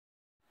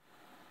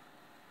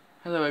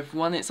Hello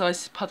everyone, it's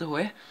Ice Puddle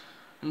here,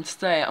 and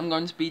today I'm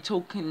going to be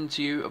talking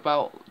to you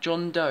about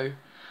John Doe,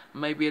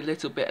 and maybe a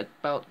little bit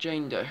about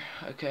Jane Doe,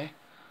 okay?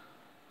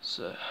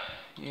 So,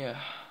 yeah,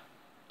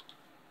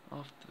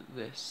 after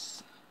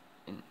this,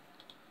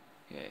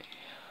 okay.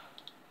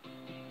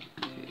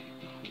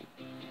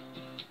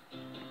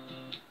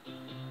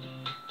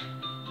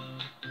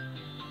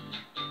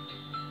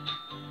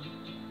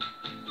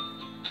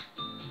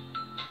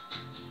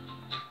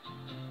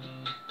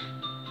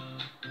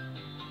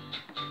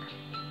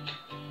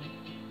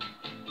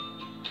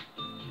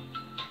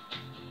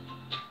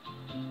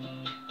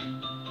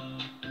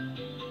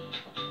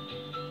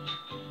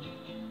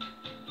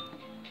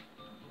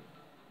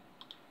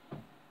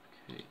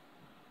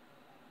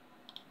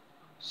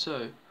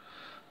 So,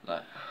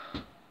 like,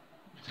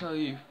 tell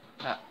you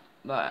that,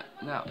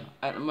 now,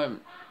 at the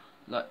moment,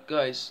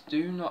 guys,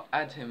 do not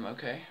add him,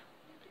 okay?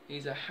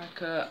 He's a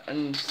hacker,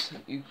 and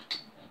you,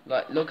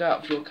 log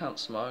out of your account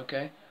tomorrow,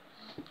 okay?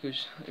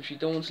 Because if you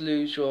don't want to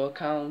lose your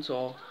account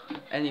or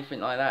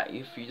anything like that,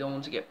 if you don't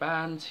want to get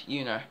banned,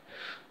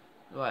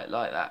 like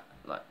that,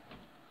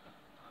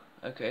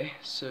 okay,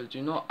 so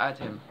do not add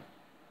him.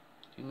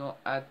 Do not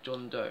add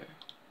John Doe.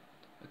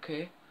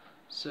 Okay,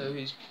 so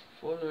he's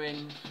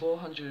following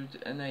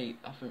 408,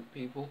 I think,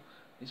 people.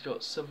 He's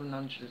got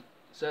 700,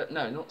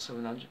 no, not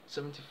 700,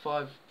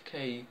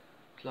 75k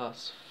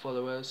plus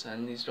followers,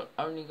 and he's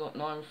only got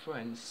 9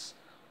 friends,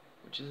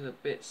 which is a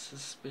bit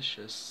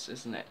suspicious,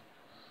 isn't it?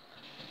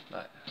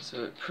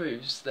 So it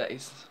proves that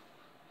he's,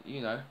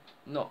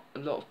 not a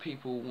lot of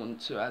people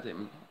want to add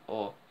him,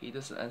 or he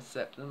doesn't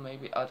accept them,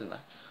 maybe, I don't know.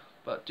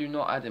 But do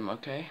not add him,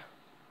 okay?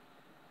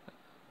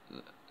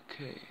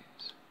 Okay,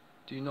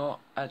 do not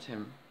add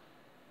him.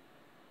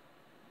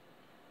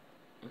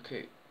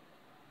 Okay.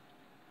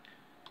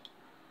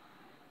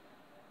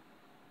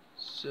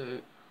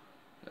 So,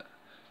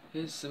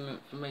 here's some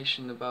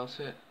information about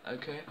it,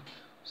 okay?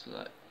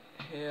 So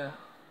here,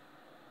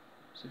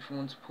 so if you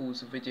want to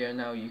pause the video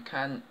now, you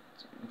can,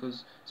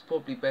 because it's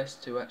probably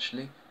best to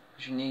actually,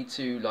 because you need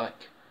to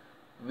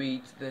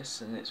read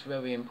this, and it's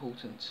very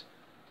important.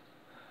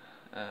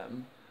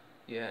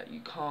 Yeah, you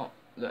can't,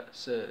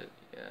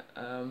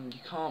 you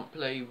can't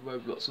play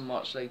Roblox on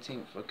March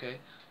 18th, okay?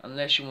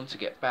 Unless you want to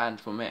get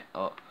banned from it,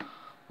 or,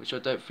 which I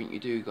don't think you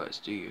do, guys,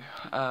 do you?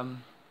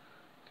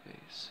 Okay,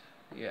 so,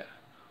 yeah.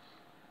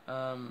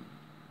 And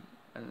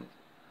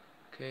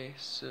okay,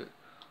 so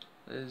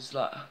there's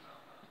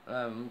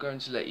I'm going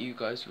to let you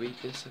guys read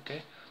this,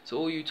 okay? So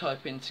all you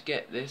type in to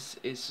get this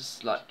is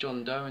just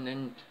John Doe, and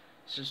then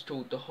it's just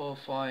called the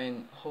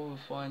horrifying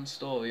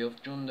story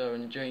of John Doe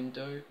and Jane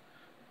Doe.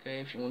 Okay,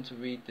 if you want to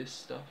read this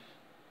stuff,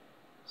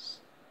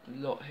 it's a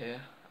lot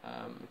here.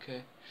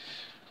 Okay.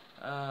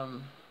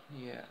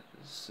 Yeah,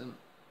 there's some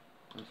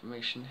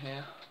information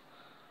here.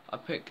 I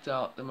picked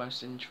out the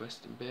most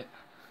interesting bit.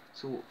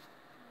 So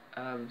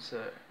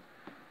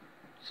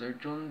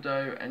John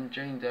Doe and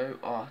Jane Doe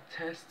are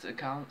test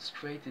accounts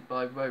created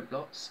by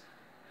Roblox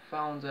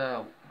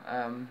founder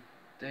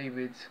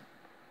David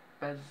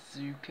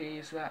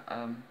Baszucki,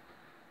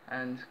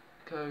 and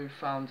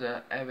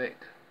co-founder Eric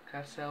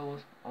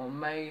Cassell on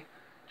May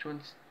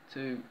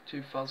 22,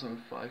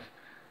 2005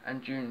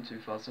 and June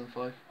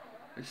 2005,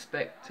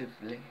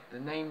 respectively. The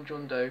name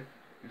John Doe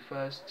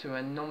refers to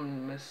an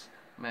anonymous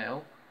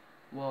male,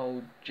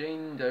 while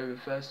Jane Doe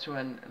refers to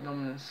an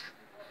anonymous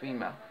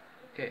female.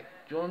 Okay,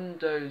 John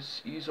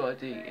Doe's user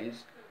ID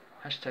is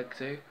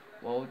 #2,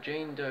 while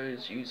Jane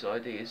Doe's user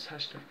ID is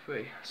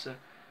 #3. So,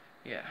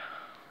 yeah,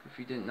 if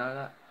you didn't know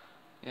that,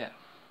 yeah,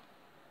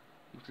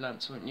 you've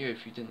learnt something new.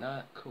 If you didn't know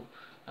that, cool.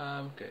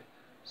 Okay,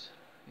 so,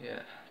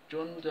 yeah,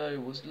 John Doe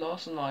was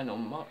last online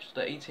on March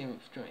the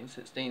 18th,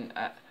 2016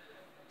 at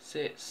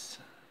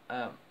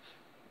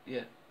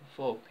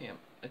 4 p.m.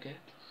 Okay,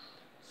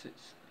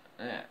 6.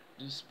 Yeah,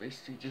 just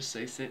basically just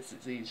say 6.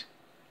 It's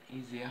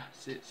easier.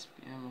 6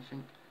 p.m. I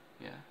think.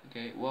 Yeah,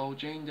 okay. Well,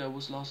 Jane Doe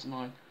was last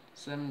online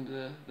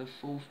December the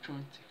 4th,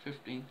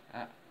 2015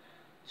 at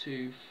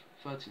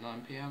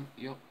 2:39 p.m.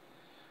 Yup.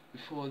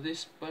 Before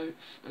this, both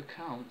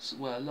accounts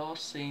were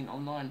last seen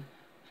online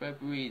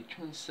February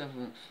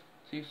 27th,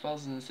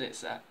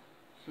 2006 at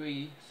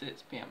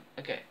 3:06 p.m.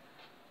 Okay.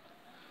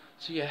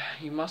 So yeah,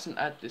 you mustn't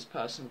add this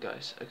person,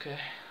 guys. Okay.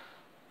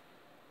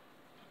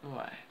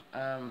 Right.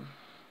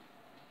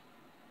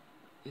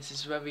 This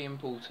is very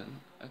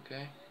important.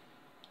 Okay.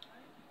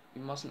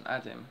 You mustn't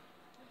add him.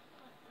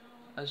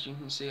 As you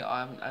can see, I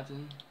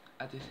haven't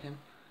added him,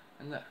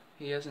 and that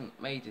he hasn't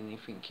made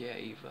anything yet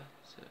either.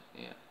 So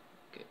yeah,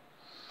 okay.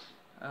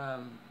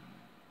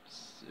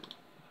 So,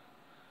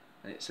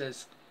 and it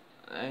says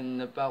in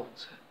the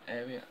about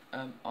area,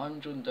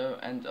 I'm John Doe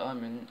and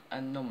I'm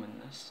an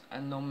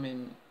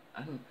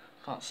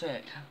can't say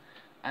it.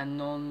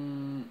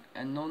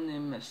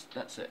 Anonymous.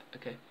 That's it.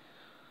 Okay.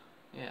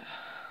 Yeah.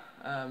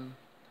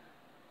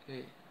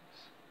 Okay.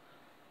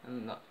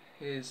 And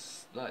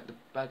here's the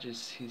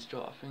badges he's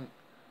got, I think.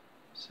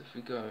 So if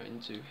we go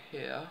into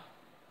here,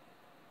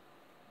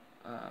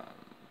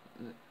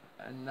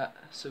 and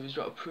so he's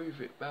got a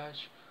prove it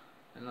badge,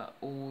 and like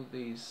all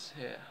these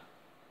here.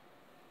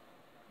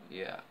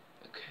 Yeah,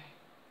 okay.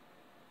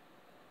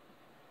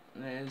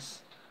 And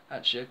there's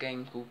actually a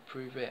game called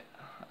Prove It.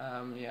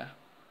 Yeah.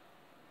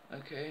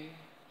 Okay.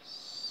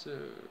 So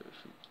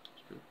if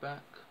we go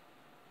back.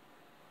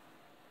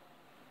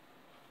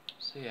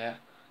 So yeah,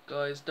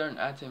 guys, don't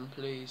add him,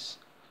 please.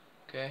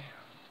 Okay.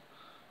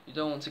 You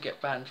don't want to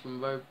get banned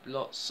from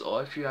Roblox,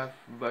 or if you have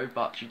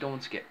Robux, you don't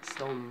want to get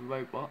stolen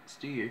Robux,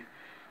 do you?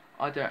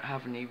 I don't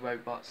have any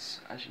Robux,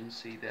 as you can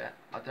see there.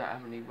 I don't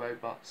have any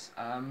Robux.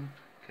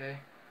 Okay.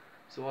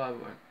 So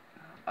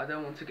I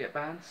don't want to get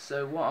banned.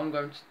 So what I'm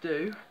going to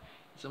do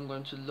is I'm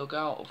going to log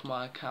out of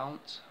my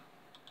account.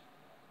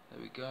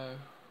 There we go.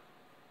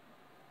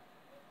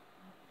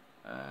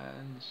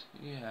 And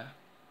yeah.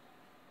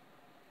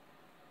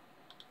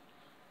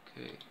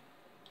 Okay.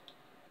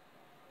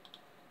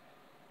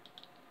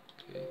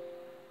 Okay.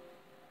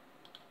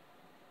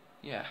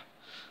 Yeah.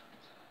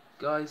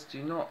 Guys,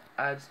 do not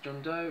add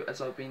John Doe,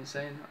 as I've been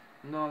saying.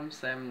 I know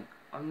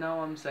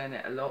I'm saying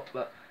it a lot,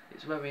 but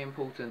it's very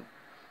important.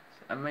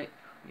 And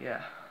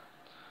yeah.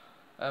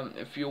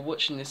 If you're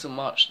watching this on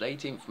March the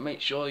 18th,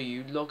 make sure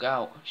you log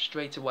out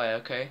straight away,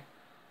 okay?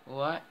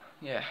 Alright?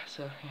 Yeah,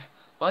 so, yeah.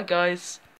 Bye, guys!